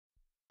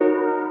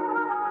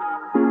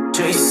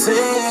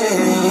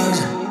JCingz.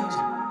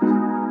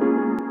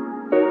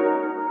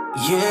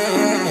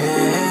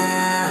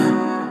 Yeah.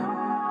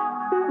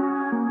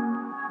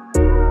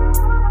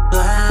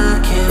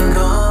 Black and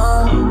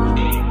gold.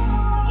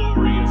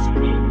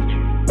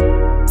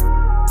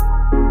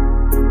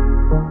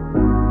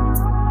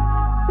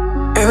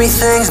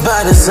 Everything's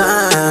by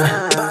design.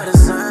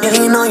 Yeah,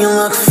 you know you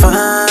look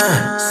fine.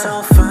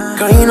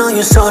 Girl, you know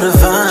you're so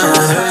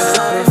divine.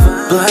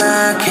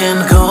 Black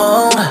and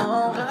gold.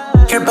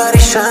 Your body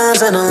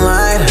shines in the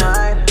light.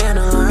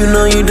 You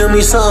know you do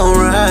me so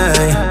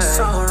right.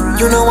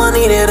 You know I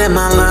need it in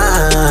my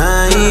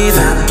life.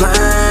 That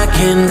black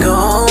and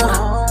gold.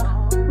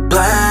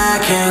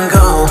 Black and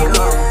gold.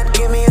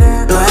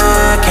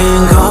 Black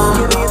and gold.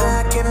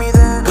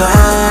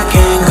 Black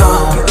and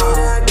gold.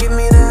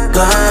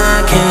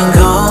 Black and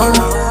gold.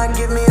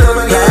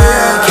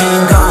 Black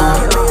and gold.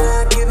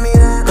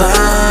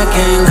 Black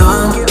and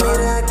gold.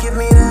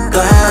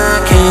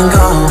 Black and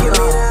gold.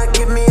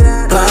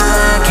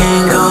 Black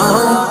and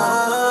gold.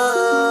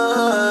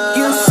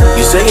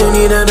 You say you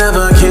need a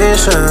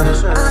vacation.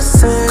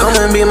 Come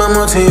and be my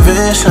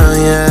motivation,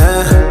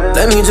 yeah.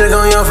 Let me take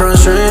on your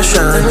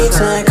frustration.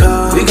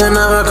 We can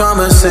have a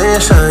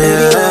conversation,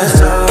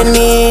 yeah.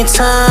 Any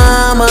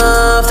time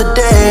of the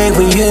day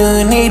when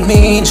you need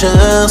me,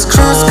 just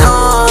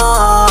call.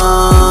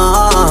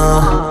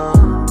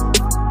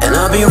 And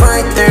I'll be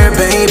right there,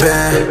 baby.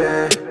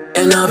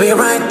 And I'll be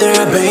right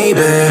there,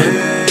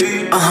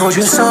 baby. I'll hold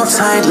you so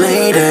tight,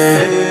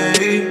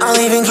 lady. I'll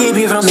even keep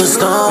you from the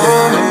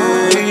storm.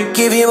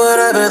 Give you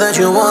whatever that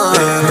you want.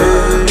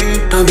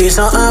 Don't be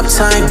so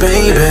uptight,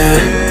 baby.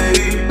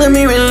 Let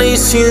me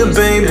release you,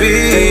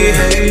 baby.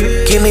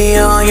 Give me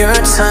all your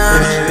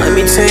time. Let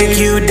me take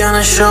you down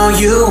and show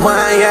you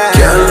why, yeah.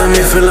 Girl, let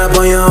me fill up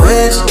on your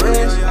waist.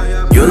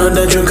 You know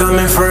that you come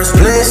in first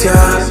place,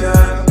 yeah.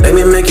 Let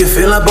me make you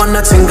feel up on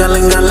that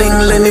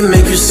ting-a-ling-a-ling. Let me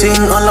make you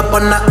sing all up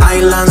on the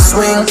island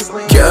swing.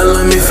 Girl,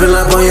 let me fill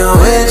up on your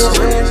waist.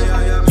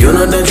 You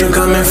know that you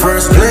come in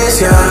first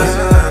place,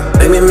 yeah.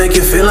 Let me make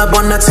you feel up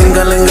on that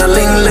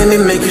ting-a-ling-a-ling. Let me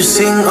make you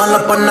sing all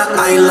up on the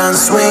island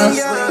swing.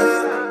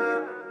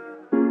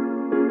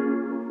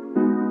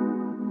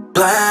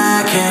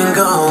 Black and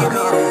gold.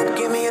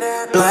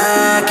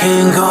 Black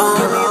and gold.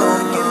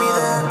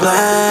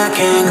 Black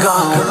and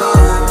gold.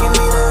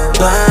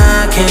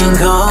 Black and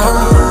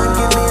gold.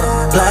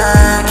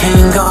 Black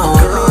and gold.